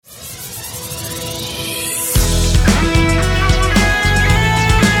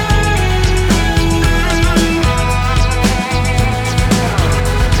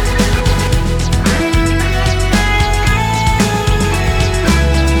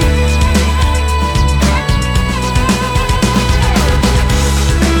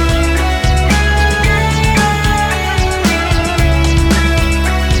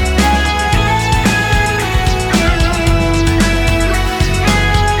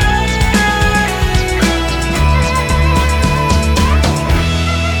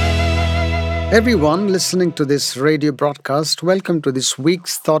Everyone listening to this radio broadcast, welcome to this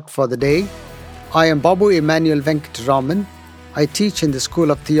week's Thought for the Day. I am Babu Emmanuel Venkataraman. I teach in the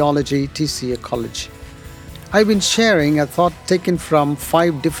School of Theology, TCA College. I've been sharing a thought taken from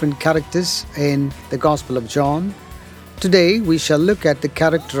 5 different characters in the Gospel of John. Today, we shall look at the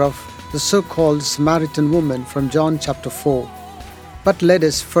character of the so-called Samaritan woman from John chapter 4. But let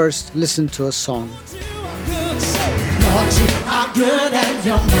us first listen to a song. Lord, you are good and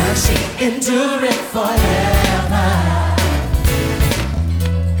your mercy endureth forever.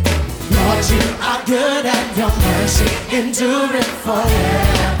 Lord, you are good and your mercy endureth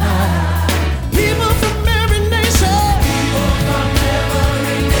forever. People from every nation,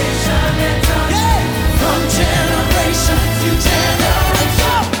 and tongue, from generation to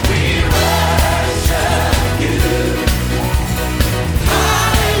generation, we worship you.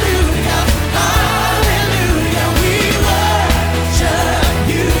 Hallelujah, hallelujah, we worship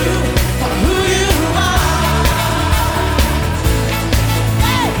you for who you are.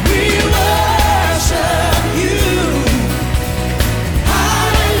 We worship you.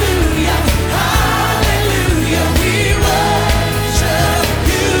 Hallelujah, hallelujah, we worship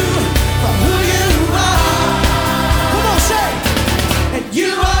you for who you are. Come on, say, and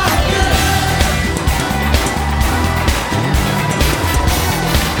you are good.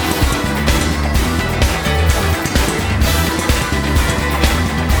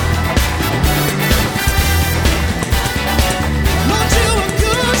 Lord, you are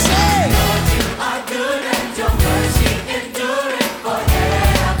good, say. Lord, you are good and your mercy endureth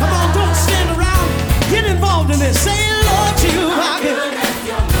forever. Come on, don't stand around. Get involved in this. Say, Lord, you are good and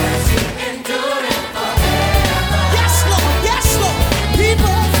your mercy endureth forever. Yes, Lord, yes, Lord.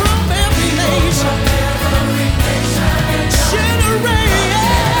 People from every nation, generation.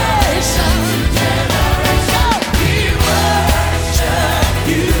 We worship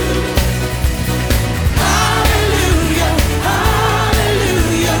you. Hallelujah,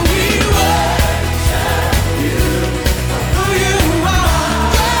 hallelujah, we worship you for who you are.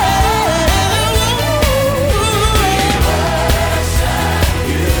 We worship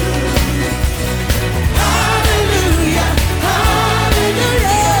you. Hallelujah,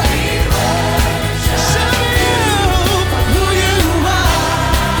 hallelujah, we worship you for who you are.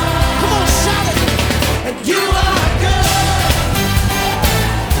 Come on, shout it. And you are good.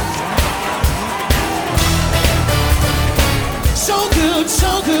 So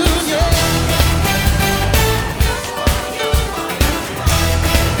good, yeah.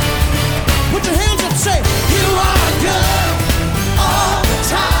 Put your hands up, say, you are good all the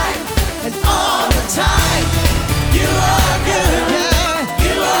time, and all the time. You are good, yeah.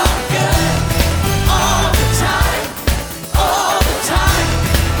 You are good all the time, all the time.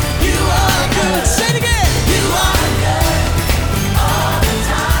 You are good. Say it again. You are good all the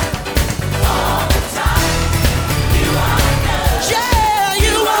time, all the time. You are good. Yeah,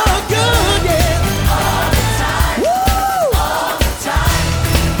 you are good, yeah. All the time. Woo! All the time.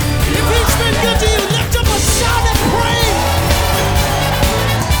 If he's been good to you, lift up a shout and praise.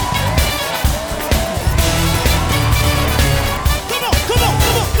 Come on, come on,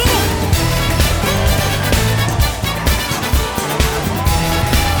 come on, come on.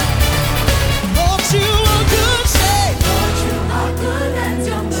 Lord, you are good, say. Lord, you are good and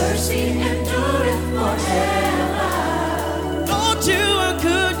your mercy endureth forever. Lord, you are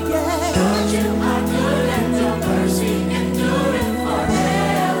good, yeah. Lord, you are good and your mercy endureth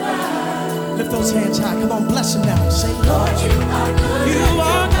forever. Lift those hands high. Come on, bless him now. Say, Lord, you are good You and are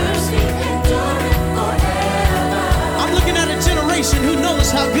your mercy endureth forever. I'm looking at a generation who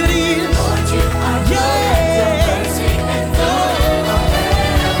knows how good he is. Lord, you are good and your mercy endureth forever.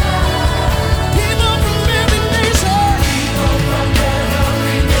 People from every nation, People from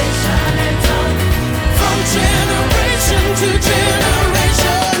every nation and tongue, from generation to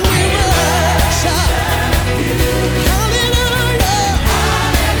generation, we worship you. Hallelujah,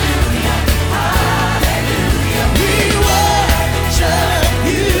 hallelujah, hallelujah. we worship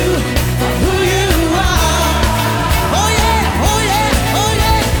you for who you are. Oh yeah, oh yeah, oh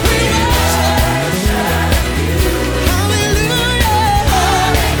yeah, we worship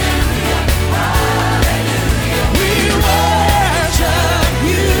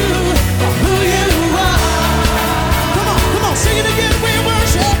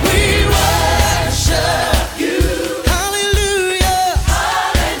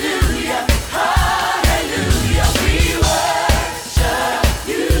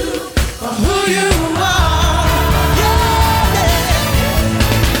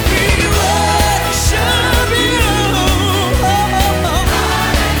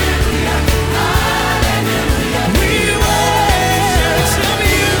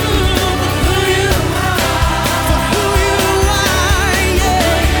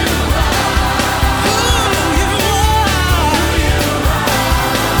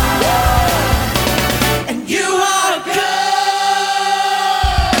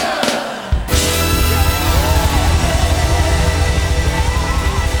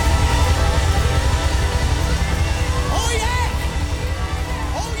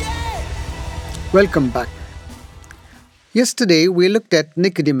Welcome back. Yesterday, we looked at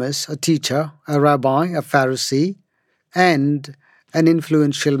Nicodemus, a teacher, a rabbi, a Pharisee, and an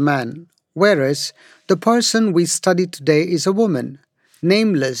influential man, whereas the person we study today is a woman,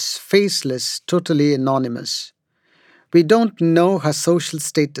 nameless, faceless, totally anonymous. We don't know her social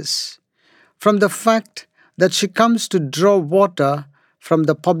status. From the fact that she comes to draw water from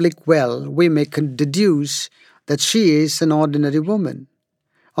the public well, we may deduce that she is an ordinary woman.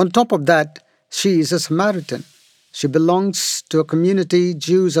 On top of that, she is a Samaritan. She belongs to a community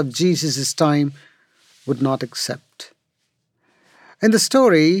Jews of Jesus' time would not accept. In the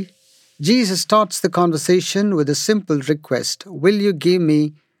story, Jesus starts the conversation with a simple request: will you give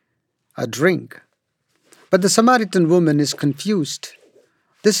me a drink? But the Samaritan woman is confused.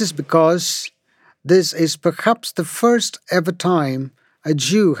 This is because this is perhaps the first ever time a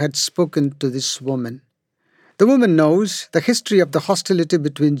Jew had spoken to this woman. The woman knows the history of the hostility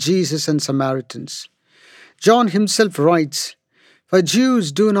between Jesus and Samaritans. John himself writes, "For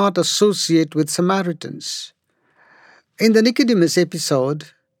Jews do not associate with Samaritans." In the Nicodemus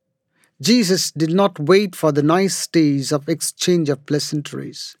episode, Jesus did not wait for the niceties of exchange of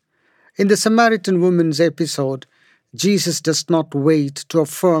pleasantries. In the Samaritan woman's episode, Jesus does not wait to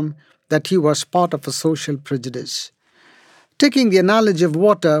affirm that he was part of a social prejudice. Taking the analogy of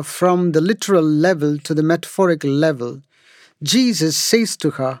water from the literal level to the metaphorical level, Jesus says to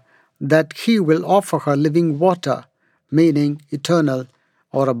her that he will offer her living water, meaning eternal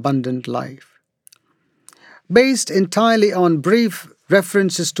or abundant life. Based entirely on brief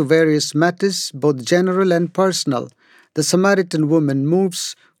references to various matters, both general and personal, the Samaritan woman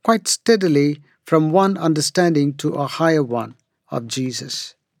moves quite steadily from one understanding to a higher one of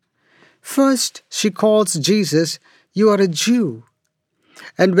Jesus. First, she calls Jesus, "You are a Jew."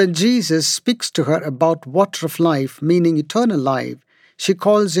 And when Jesus speaks to her about water of life, meaning eternal life, she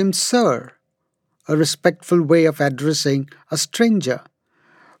calls him Sir, a respectful way of addressing a stranger.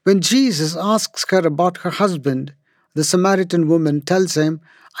 When Jesus asks her about her husband, the Samaritan woman tells him,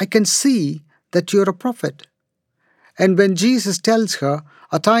 "I can see that you are a prophet." And when Jesus tells her,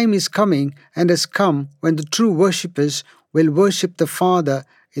 "A time is coming and has come when the true worshippers will worship the Father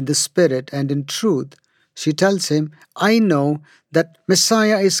in the Spirit and in truth," she tells him, "I know that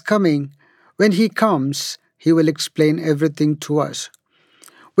Messiah is coming. When he comes, he will explain everything to us."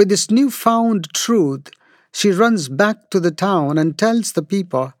 With this newfound truth, she runs back to the town and tells the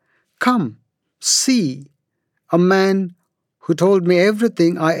people, "Come, see, a man who told me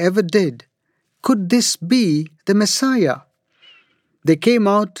everything I ever did. Could this be the Messiah?" They came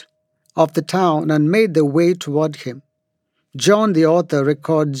out of the town and made their way toward him. John, the author,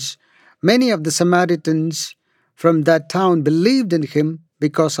 records many of the Samaritans from that town believed in him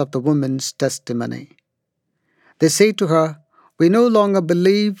because of the woman's testimony. They say to her, "We no longer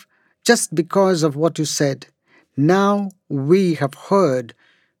believe just because of what you said. Now we have heard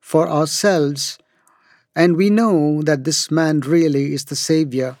for ourselves, and we know that this man really is the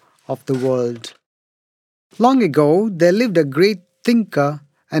Savior of the world." Long ago, there lived a great thinker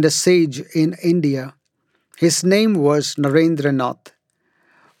and a sage in India. His name was Narendranath.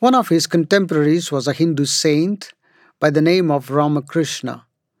 One of his contemporaries was a Hindu saint by the name of Ramakrishna.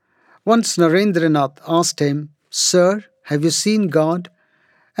 Once Narendranath asked him, "Sir, have you seen God?"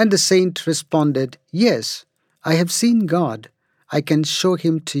 And the saint responded, "Yes, I have seen God. I can show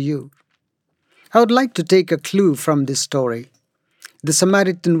him to you." I would like to take a clue from this story. The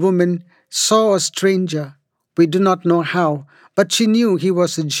Samaritan woman saw a stranger. We do not know how, but she knew he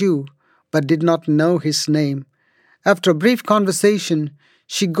was a Jew, but did not know his name. After a brief conversation,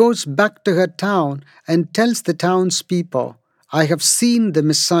 she goes back to her town and tells the townspeople, "I have seen the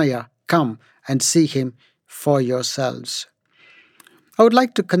Messiah. Come and see him for yourselves." I would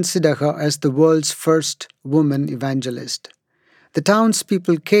like to consider her as the world's first woman evangelist. The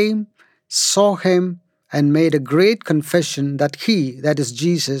townspeople came, saw him, and made a great confession that he, that is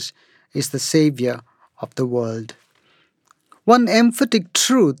Jesus, is the Savior of the world. One emphatic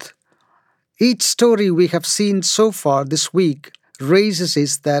truth each story we have seen so far this week raises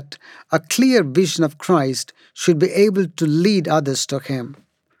is that a clear vision of Christ should be able to lead others to him.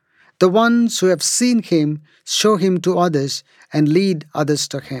 The ones who have seen him show him to others and lead others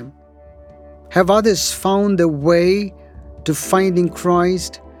to him. Have others found their way to finding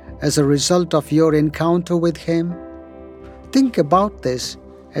Christ as a result of your encounter with him? Think about this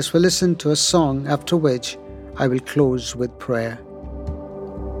as we listen to a song, after which I will close with prayer.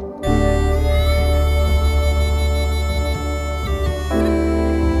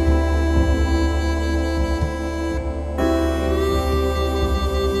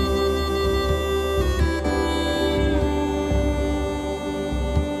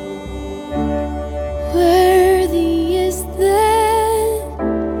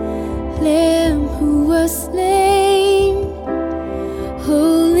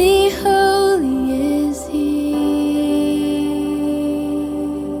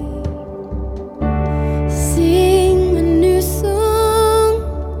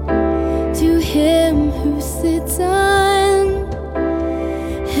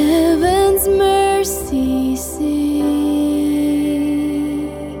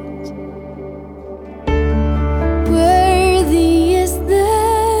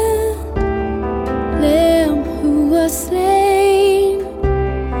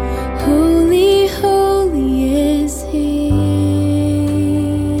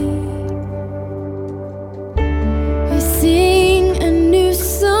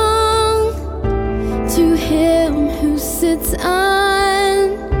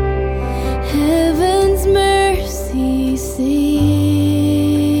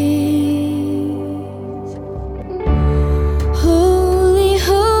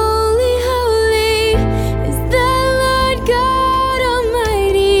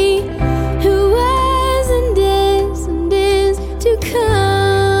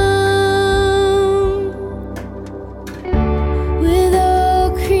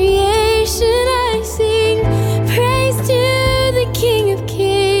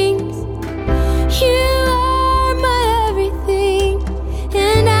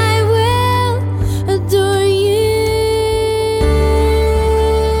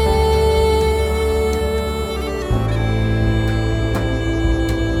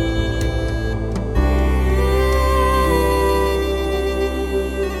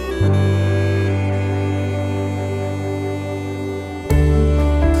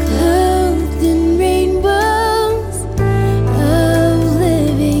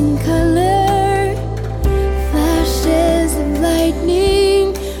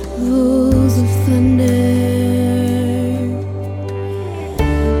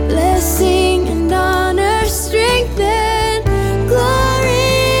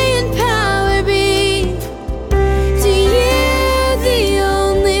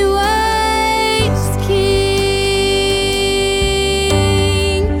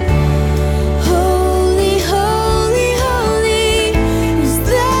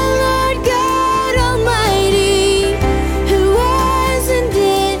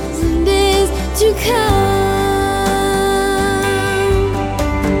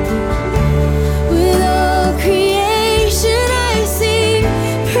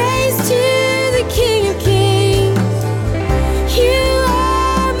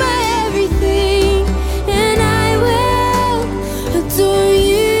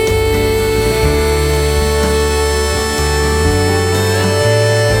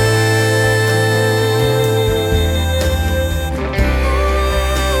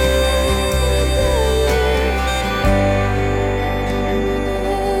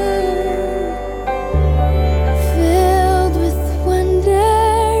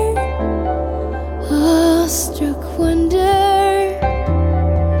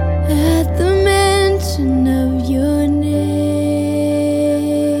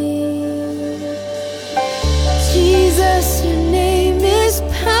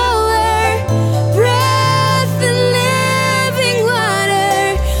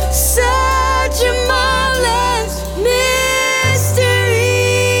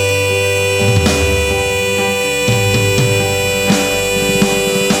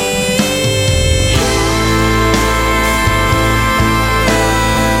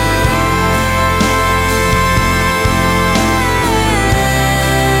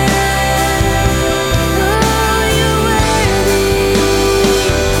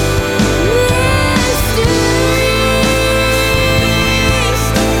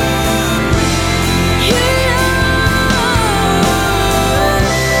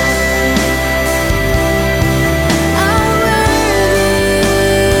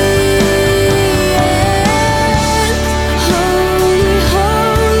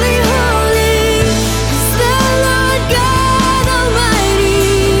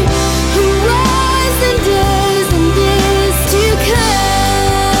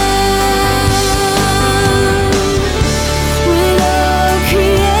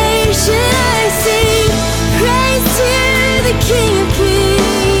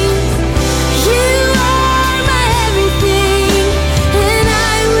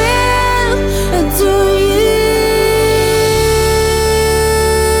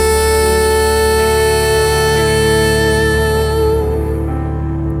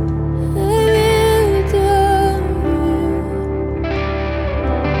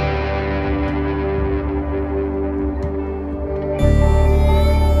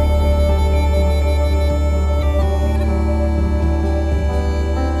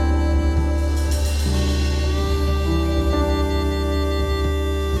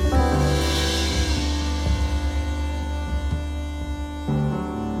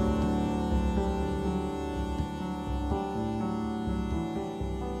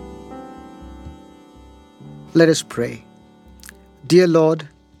 Let us pray. Dear Lord,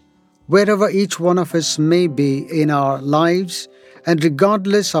 wherever each one of us may be in our lives, and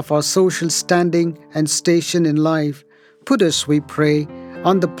regardless of our social standing and station in life, put us, we pray,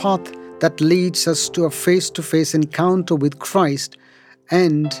 on the path that leads us to a face-to-face encounter with Christ,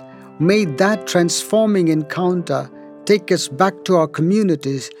 and may that transforming encounter take us back to our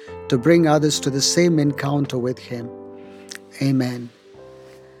communities to bring others to the same encounter with Him. Amen.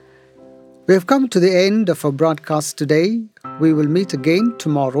 We have come to the end of our broadcast today. We will meet again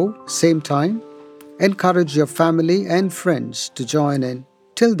tomorrow, same time. Encourage your family and friends to join in.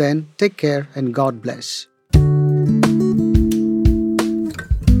 Till then, take care and God bless.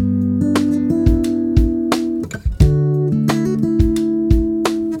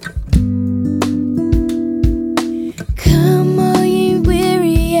 Come all ye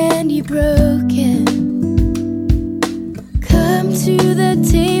weary and ye broken, come to the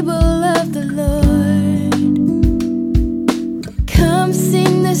table of the Lord. Come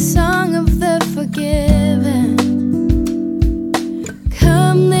sing the song of the forgiven.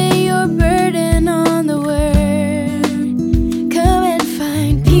 Come lay your burden on the word. Come and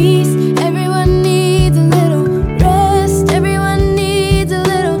find peace. Everyone needs a little rest. Everyone needs a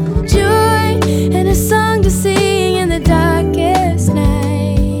little joy and a song to sing in the darkest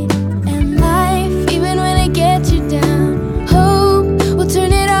night. And life, even when it gets you down, hope will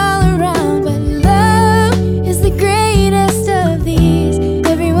turn it all around. But love is the greatest of these.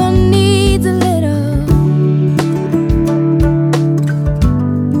 Everyone needs a little.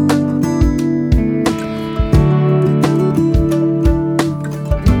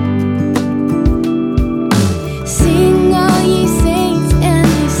 Sing all ye saints and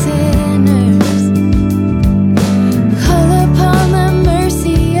ye sinners, call upon the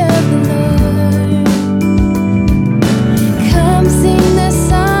mercy of the Lord. Come sing the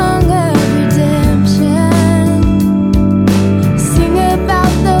song of redemption. Sing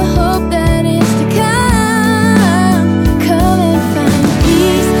about the hope that is to come. Come and find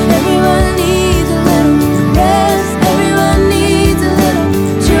peace. Everyone needs a little rest. Everyone needs a little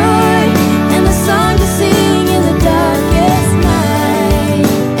joy and a song to sing in the darkest night.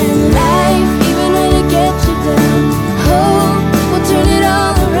 And life, even when it gets you down, hope will turn it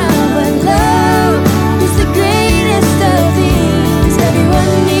all around. But love is the greatest of these.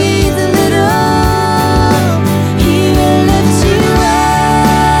 Everyone needs a little. He will lift you up.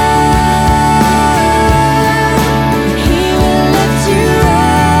 He will lift you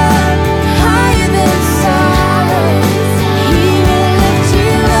up higher than sorrows. He will lift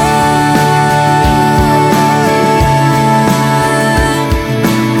you up.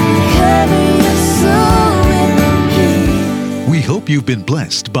 Cover your soul with Him. We hope you've been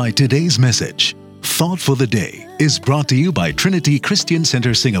blessed by today's message. Thought for the Day is brought to you by Trinity Christian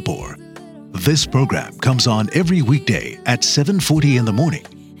Center, Singapore. This program comes on every weekday at 7:40 in the morning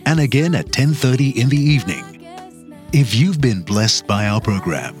and again at 10:30 in the evening. If you've been blessed by our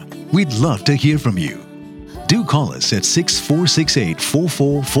program, we'd love to hear from you. Do call us at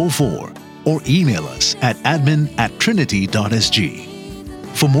 6468-4444 or email us at admin@trinity.sg.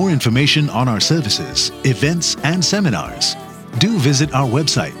 For more information on our services, events, and seminars, do visit our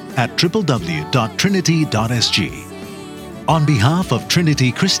website at www.trinity.sg. On behalf of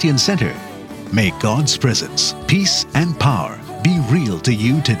Trinity Christian Center, may God's presence, peace, and power be real to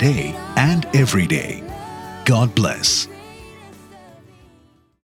you today and every day. God bless.